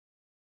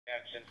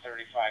That's in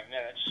 35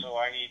 minutes, so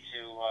I need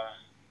to,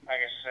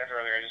 like I said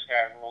earlier, I just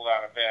got rolled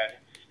out of bed,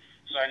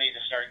 so I need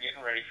to start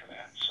getting ready for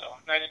that. So,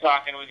 nice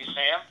talking with you,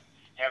 Sam.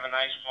 Have a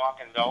nice walk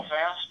in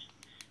Belfast,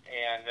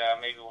 and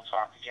maybe we'll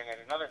talk again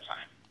at another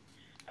time.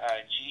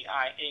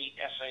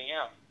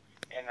 GI8SAM,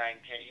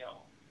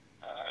 N9KO.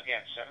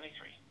 Again,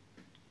 73.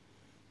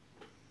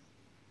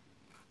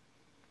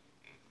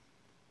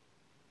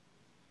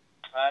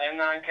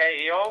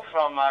 N9KEO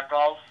from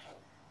Golf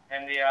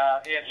in the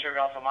 8 Sugar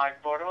Alpha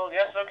Mike portable.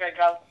 Yes, okay,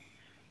 Cal.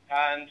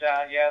 And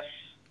yes.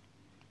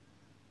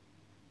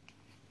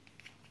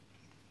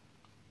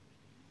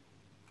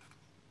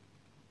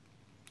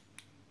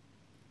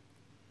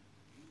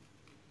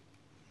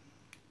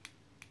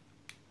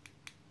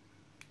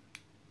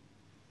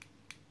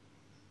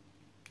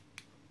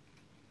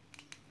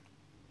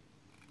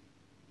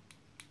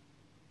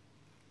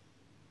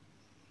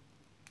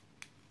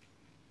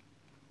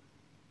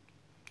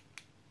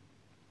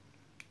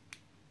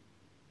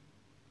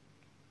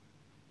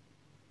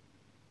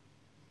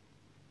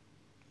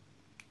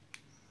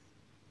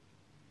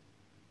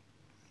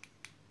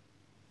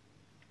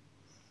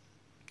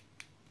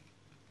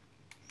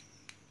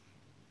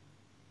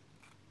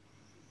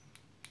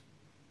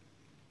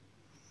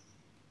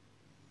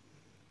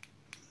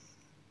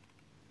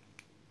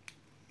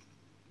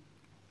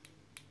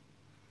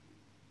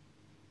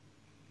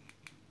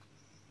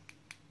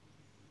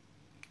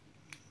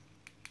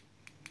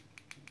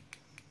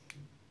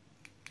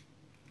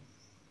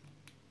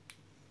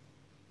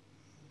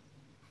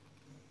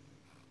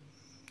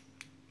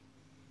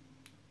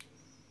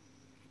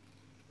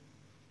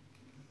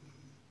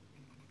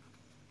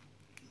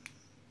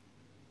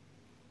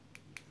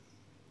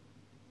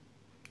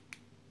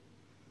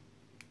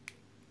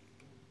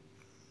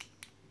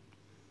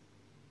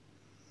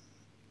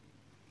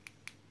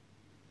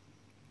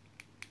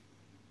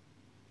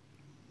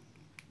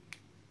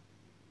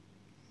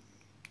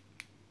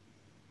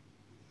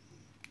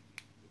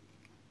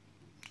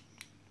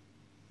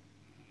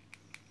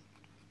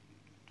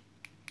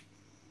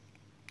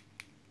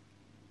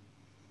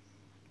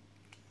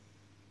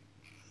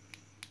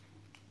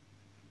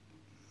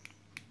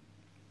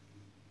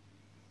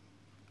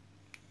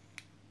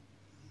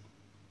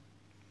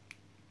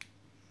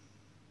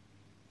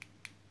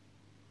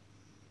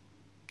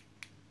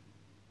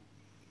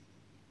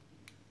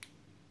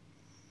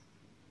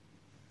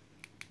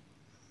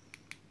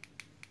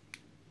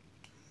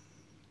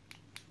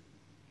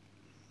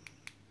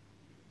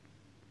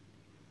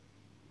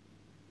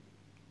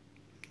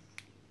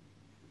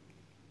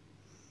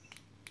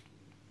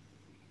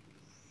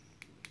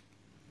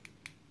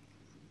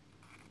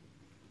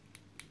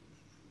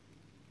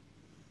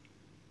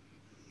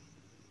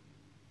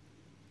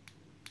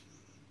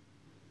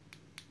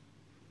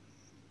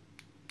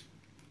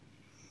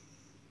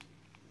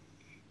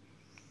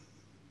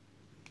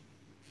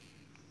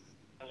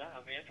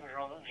 That'll be it. We're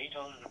running. He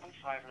told us about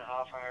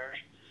 5.5 hours.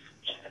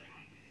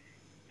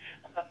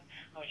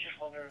 I was just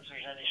wondering if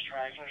there's any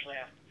stragglers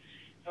left.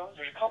 So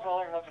there's a couple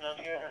other looking in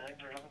here. I think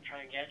they're looking to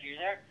try and get you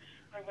there.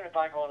 I'm going to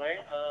back on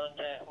out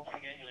and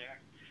hopefully get you there.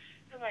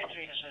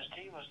 md380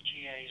 SST was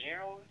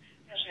GA0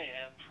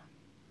 SAM.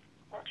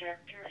 We're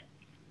clear. Cheers.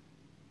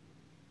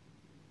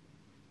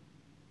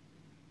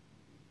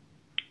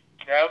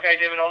 Yeah, okay,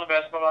 David. All the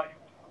best. Bye-bye.